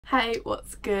Hey,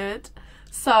 what's good?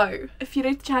 So, if you're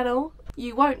new to the channel,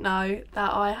 you won't know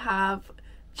that I have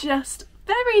just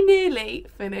very nearly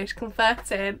finished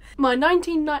converting my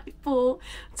 1994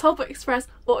 Talbot Express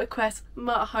Autoquest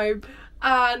Motorhome,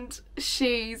 and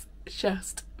she's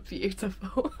just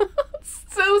beautiful.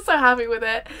 Still so happy with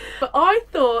it. But I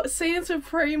thought, seeing as we're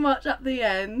pretty much at the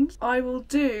end, I will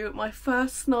do my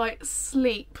first night's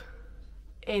sleep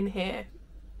in here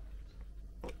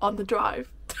on the drive.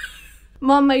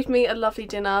 Mum made me a lovely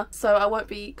dinner, so I won't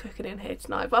be cooking in here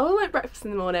tonight, but I will make breakfast in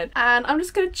the morning. And I'm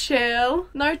just gonna chill.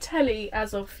 No telly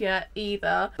as of yet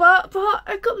either. But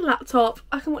I've got the laptop,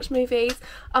 I can watch movies,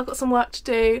 I've got some work to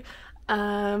do,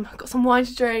 I've got some wine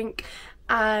to drink,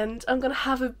 and I'm gonna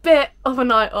have a bit of a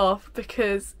night off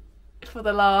because for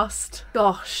the last,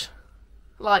 gosh,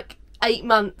 like 8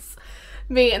 months,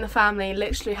 me and the family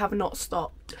literally have not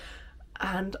stopped.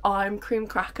 And I'm cream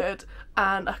crackered,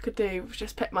 and I could do was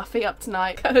just pick my feet up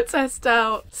tonight, go test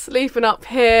out, sleeping up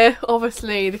here.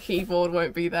 Obviously the keyboard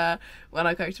won't be there when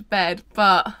I go to bed,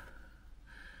 but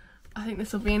I think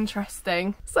this will be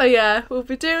interesting. So yeah, we'll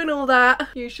be doing all that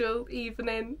usual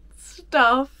evening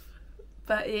stuff,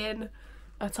 but in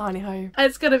a tiny home. And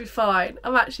it's gonna be fine.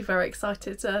 I'm actually very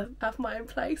excited to have my own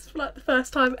place for like the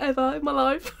first time ever in my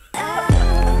life.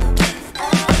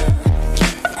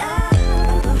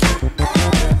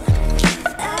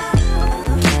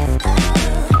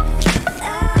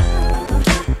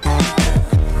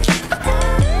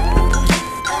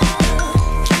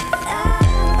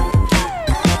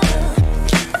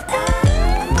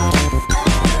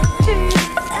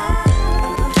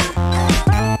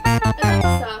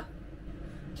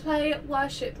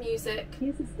 Worship music.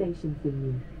 Here's a station for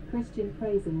you. Christian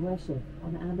praise and worship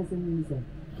on Amazon Music.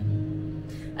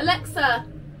 Alexa,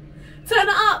 turn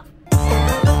it up!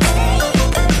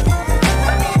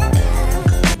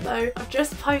 So I've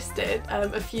just posted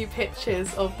a few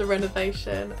pictures of the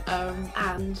renovation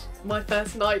and my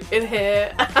first night in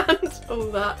here and all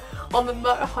that on the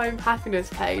Motorhome Happiness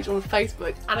page on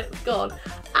Facebook, and it's gone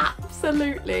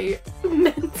absolutely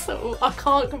mental. I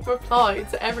can't reply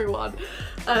to everyone,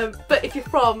 but if you're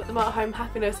from the Motorhome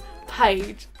Happiness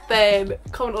page, then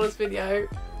comment on this video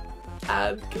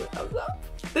and give it a thumbs up.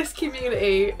 This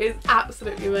community is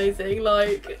absolutely amazing.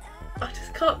 Like, I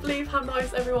just can't believe how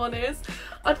nice everyone is.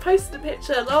 I posted a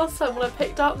picture last time when I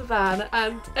picked up the van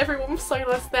and everyone was so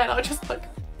nice then. I just like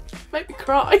made me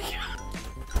cry.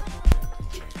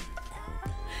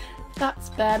 That's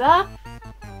better.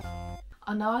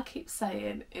 I know I keep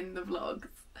saying in the vlogs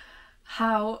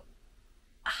how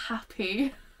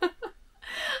happy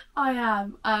I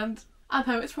am, and I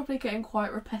know it's probably getting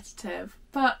quite repetitive,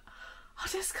 but I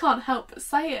just can't help but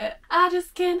say it. I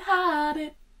just can't hide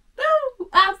it. Woo!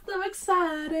 I'm so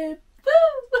excited.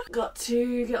 Woo! Got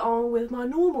to get on with my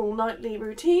normal nightly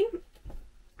routine.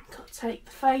 Got to take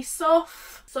the face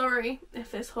off. Sorry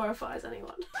if this horrifies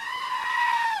anyone.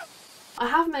 I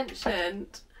have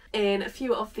mentioned in a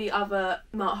few of the other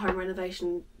Motorhome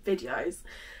renovation videos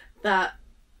that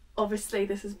obviously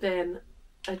this has been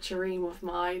a dream of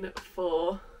mine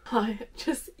for like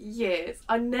just years.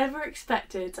 I never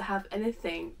expected to have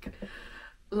anything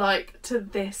like to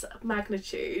this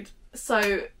magnitude.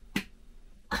 So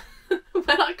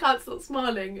when I can't stop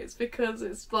smiling, it's because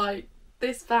it's like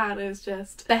this van is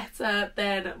just better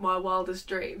than my wildest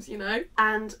dreams, you know?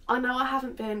 And I know I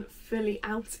haven't been fully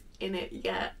out in it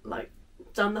yet, like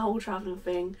done the whole travelling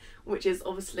thing, which is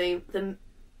obviously the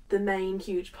main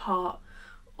huge part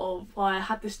of why I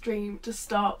had this dream to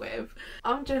start with.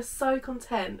 I'm just so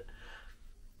content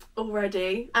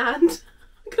already, and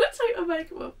I'm gonna take my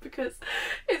makeup off because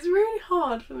it's really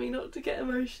hard for me not to get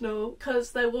emotional,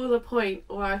 because there was a point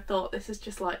where I thought this is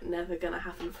just like never gonna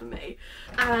happen for me,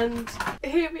 and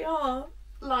here we are,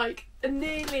 like a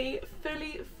nearly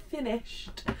fully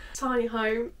finished tiny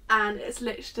home, and it's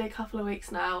literally a couple of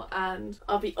weeks now and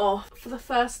I'll be off for the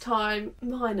first time,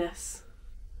 minus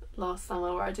last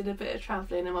summer where I did a bit of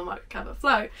travelling in my microcab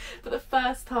flow, but the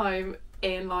first time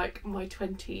in like my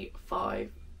 25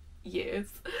 years,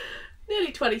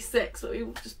 nearly 26, but we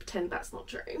will just pretend that's not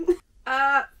true.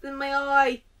 In my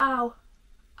eye. Ow.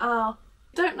 Ow.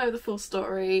 Don't know the full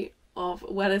story of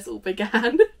when this all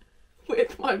began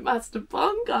with my Mazda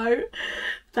Bongo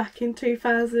back in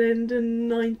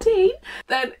 2019,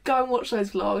 then go and watch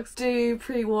those vlogs. Do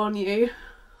pre-warn you,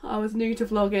 I was new to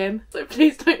vlogging, so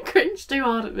please don't cringe too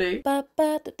hard at me. But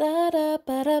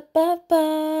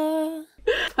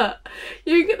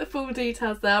you can get the full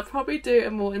details there. I'll probably do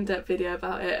a more in-depth video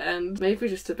about it, and maybe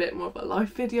just a bit more of a live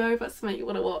video if that's something you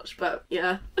want to watch, but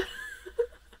yeah.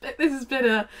 This has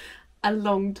been a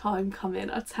long time coming,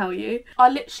 I tell you. I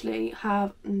literally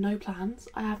have no plans.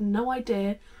 I have no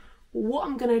idea what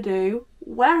I'm gonna do,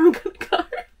 where I'm gonna go,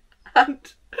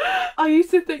 and I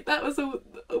used to think that was all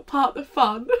part of the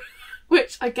fun,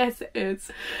 which I guess it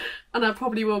is, and I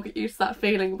probably will get used to that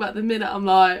feeling, but at the minute I'm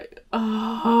like,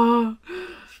 oh,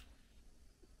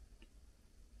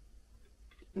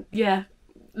 yeah,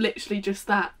 literally just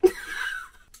that.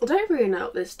 I don't really know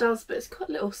what this does, but it's got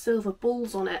little silver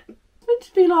balls on it. It's meant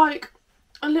to be like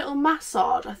a little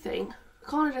massage, I think. It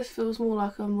kind of just feels more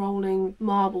like I'm rolling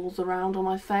marbles around on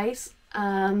my face.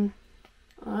 I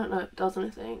don't know if it does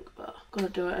anything, but I've got to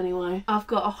do it anyway. I've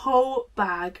got a whole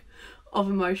bag of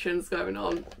emotions going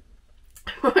on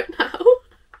right now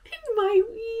in my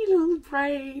wee little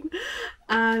brain,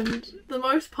 and the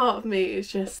most part of me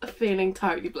is just feeling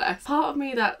totally blessed. Part of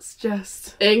me that's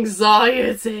just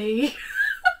anxiety.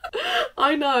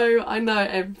 I know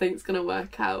everything's gonna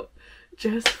work out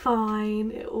just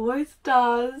fine. It always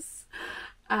does,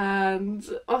 and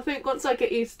I think once I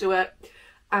get used to it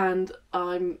and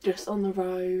I'm just on the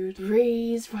road,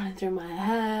 breeze running through my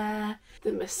hair,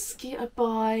 the mosquito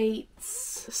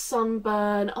bites, the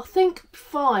sunburn, I'll think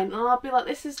fine, and I'll be like,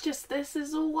 this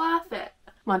is all worth it.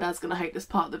 My dad's gonna hate this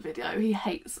part of the video. He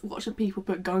hates watching people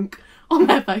put gunk on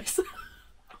their face.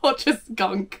 Or just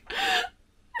gunk.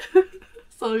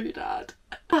 Sorry, Dad.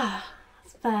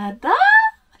 It's better.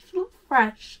 I feel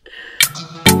fresh.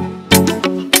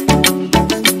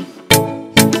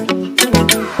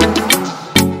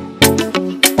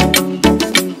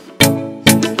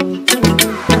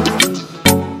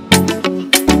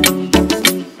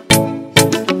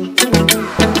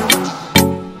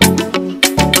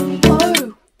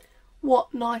 Oh,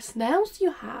 what nice nails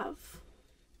you have.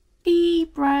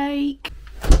 E-brake.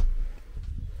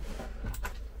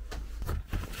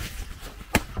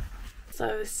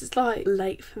 So this is like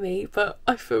late for me, but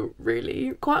I feel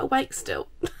really quite awake still.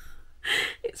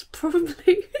 It's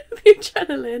probably the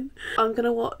adrenaline. I'm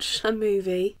gonna watch a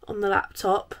movie on the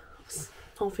laptop.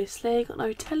 Obviously, got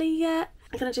no telly yet.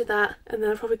 I'm gonna do that and then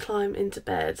I'll probably climb into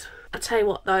bed. I tell you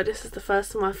what though, this is the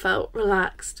first time I felt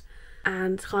relaxed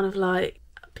and kind of like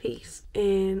at peace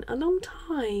in a long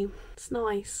time. It's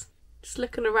nice. Just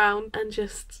looking around and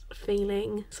just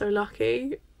feeling so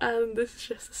lucky. And this is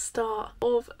just the start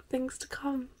of things to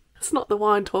come. It's not the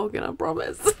wine talking, I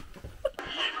promise.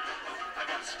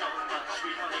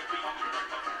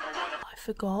 I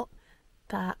forgot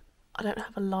that I don't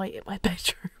have a light in my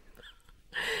bedroom.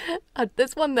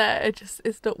 There's one there, it's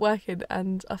not working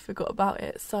and I forgot about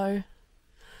it. So,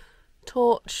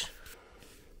 torch.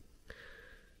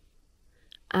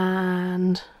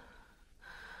 And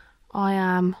I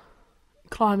am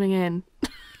climbing in.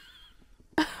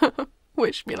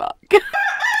 Wish me luck.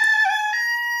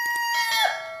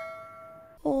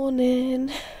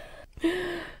 Morning.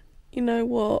 You know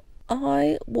what?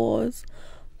 I was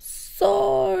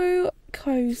so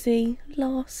cozy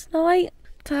last night.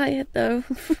 Tired though.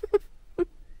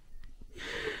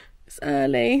 It's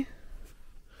early.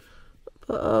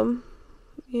 But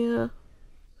yeah.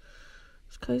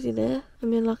 It's cozy there.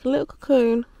 I'm in like a little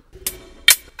cocoon.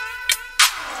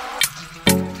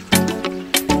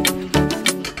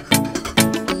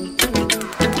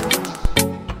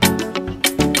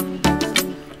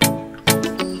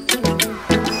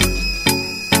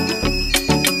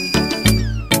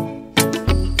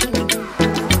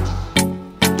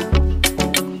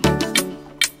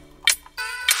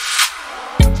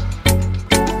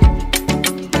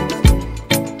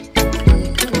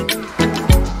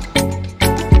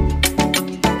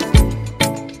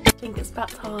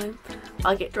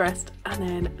 I get dressed and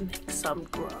then make some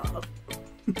grub.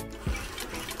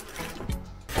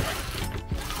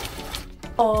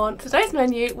 On today's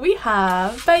menu we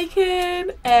have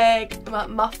bacon, egg,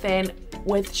 muffin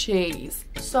with cheese.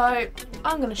 So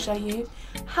I'm going to show you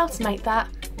how to make that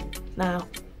now.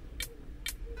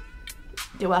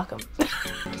 You're welcome.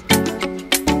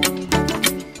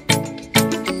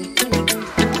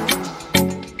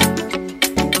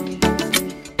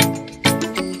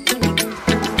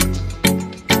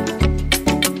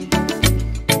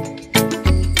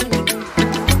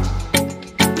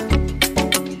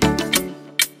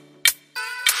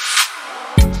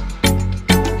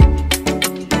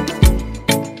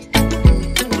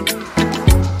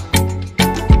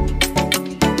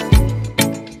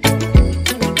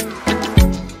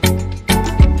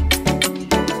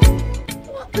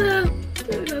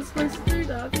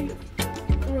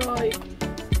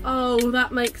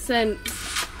 That makes sense.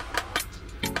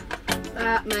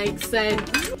 That makes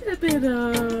sense. A bit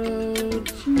of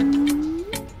cheese.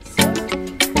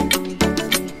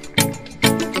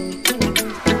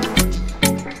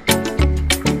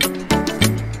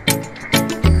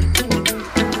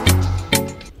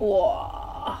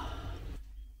 Whoa.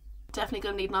 Definitely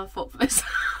gonna need another fork for this.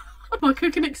 My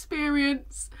cooking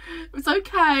experience, it was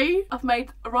okay. I've made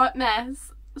a right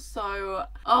mess, so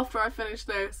after I finish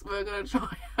this we're gonna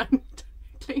try and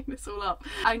clean this all up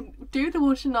and do the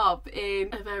washing up in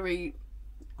a very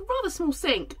rather small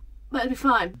sink, but it'll be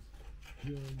fine.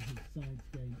 During his science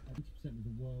game at 80% of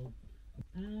the world,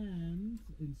 and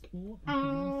in sport,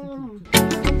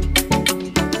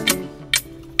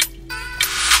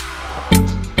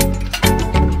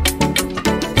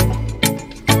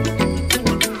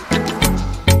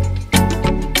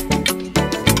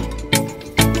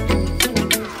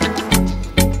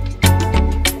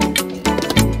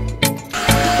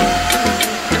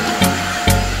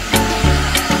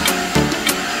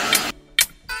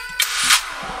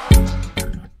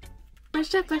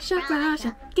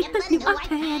 Russia, get the new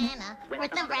antenna.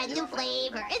 With a brand new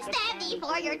flavor, it's dandy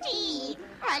for your tea.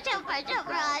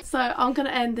 Russia. So I'm gonna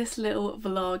end this little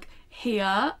vlog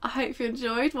here. I hope you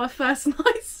enjoyed my first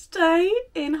night stay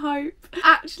in Hope.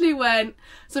 Actually went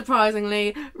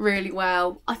surprisingly really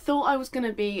well. I thought I was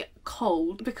gonna be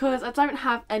cold because I don't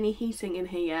have any heating in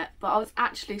here yet, but I was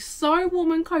actually so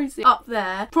warm and cozy up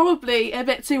there, probably a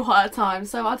bit too hot at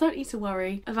times, so I don't need to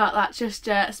worry about that just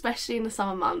yet. Especially in the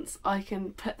summer months, I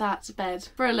can put that to bed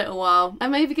for a little while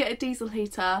and maybe get a diesel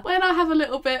heater when I have a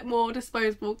little bit more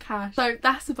disposable cash, so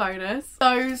that's a bonus.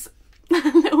 Those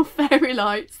little fairy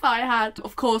lights that I had,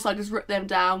 of course I just ripped them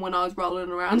down when I was rolling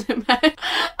around in bed,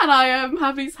 and I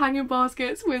have these hanging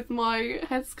baskets with my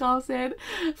headscarves in,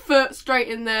 foot straight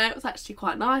in there. It was actually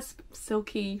quite nice,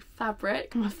 silky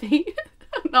fabric on my feet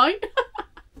at night.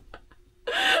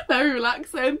 Very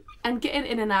relaxing, and getting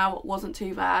in and out wasn't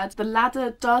too bad. The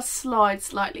ladder does slide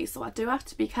slightly, so I do have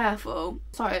to be careful.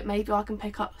 So maybe I can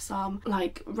pick up some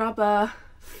like rubber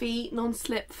feet,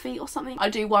 non-slip feet or something. I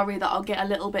do worry that I'll get a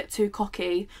little bit too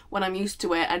cocky when I'm used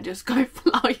to it and just go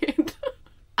flying.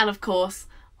 And of course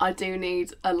I do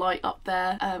need a light up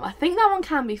there. I think that one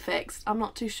can be fixed, I'm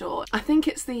not too sure. I think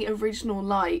it's the original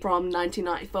light from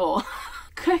 1994.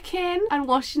 Cooking and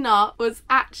washing up was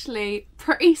actually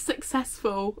pretty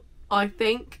successful, I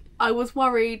think. I was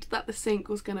worried that the sink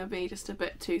was going to be just a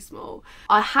bit too small.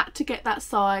 I had to get that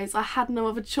size, I had no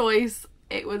other choice.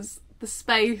 It was the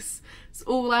space, it's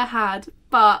all I had.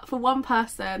 But for one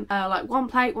person, like one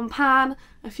plate, one pan,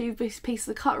 a few pieces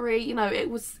of cutlery, you know, it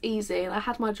was easy, and I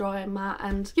had my drying mat,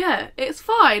 and yeah, it's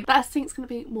fine. That sink's going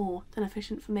to be more than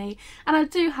efficient for me, and I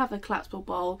do have a collapsible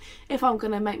bowl if I'm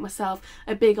going to make myself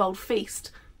a big old feast.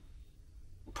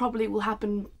 Probably will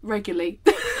happen regularly.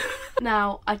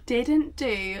 Now, I didn't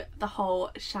do the whole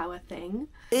shower thing.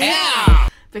 Yeah!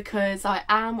 Because I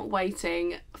am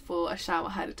waiting for a shower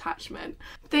head attachment.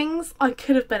 Things I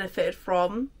could have benefited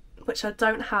from, which I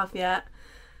don't have yet,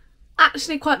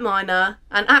 actually quite minor,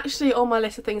 and actually on my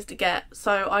list of things to get,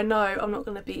 so I know I'm not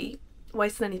going to be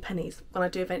wasting any pennies when I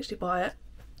do eventually buy it.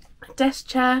 A desk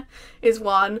chair is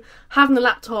one. Having the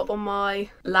laptop on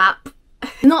my lap,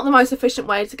 not the most efficient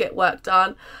way to get work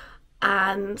done,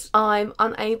 and I'm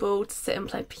unable to sit and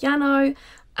play piano,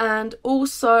 and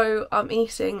also I'm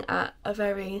eating at a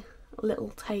very little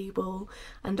table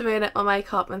and doing my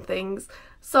makeup and things,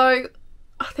 so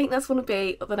I think that's going to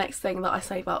be the next thing that I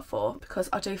save up for, because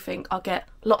I do think I'll get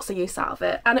lots of use out of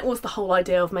it, and it was the whole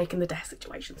idea of making the desk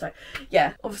situation. So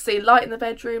yeah, obviously light in the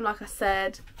bedroom like I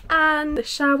said, and the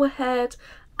shower head,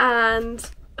 and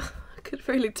could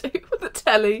really do with a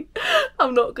telly,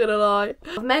 I'm not gonna lie.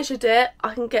 I've measured it,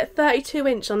 I can get 32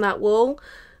 inch on that wall.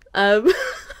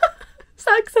 Is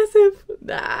that excessive?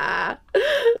 Nah.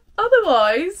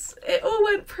 Otherwise, it all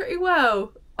went pretty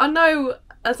well. I know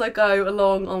as I go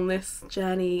along on this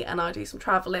journey and I do some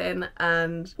travelling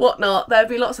and whatnot, there'll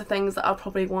be lots of things that I'll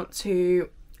probably want to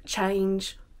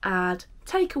change, add,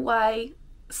 take away.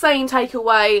 Saying take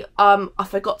away, I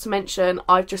forgot to mention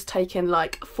I've just taken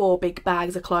like 4 big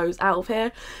bags of clothes out of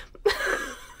here.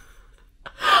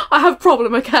 I have a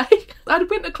problem, okay? I had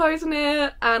winter clothes in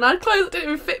here, and I had clothes that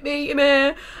didn't even fit me in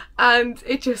here, and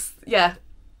it just, yeah.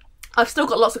 I've still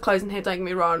got lots of clothes in here, don't get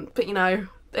me wrong, but you know,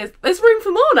 there's room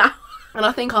for more now. And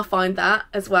I think I'll find that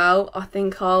as well. I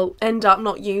think I'll end up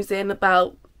not using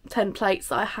about 10 plates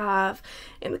that I have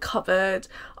in the cupboard.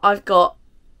 I've got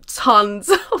tons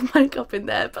of makeup in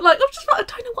there, but like I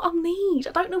don't know what I'll need.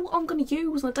 I don't know what I'm going to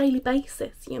use on a daily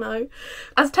basis, you know.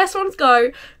 As test runs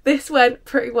go, this went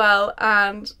pretty well,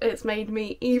 and it's made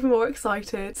me even more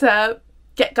excited to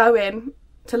get going,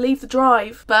 to leave the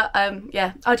drive. But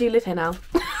yeah, I do live here now.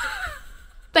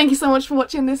 Thank you so much for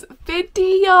watching this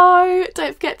video.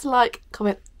 Don't forget to like,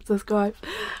 comment, subscribe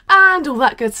and all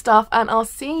that good stuff, and I'll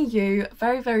see you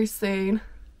very, very soon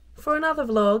for another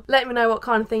vlog. Let me know what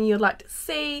kind of thing you'd like to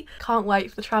see. Can't wait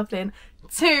for the travelling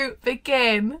to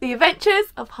begin. The adventures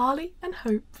of Harley and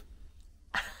Hope.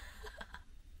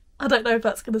 I don't know if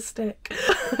that's going to stick.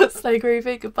 Stay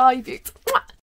groovy. Goodbye, beautiful.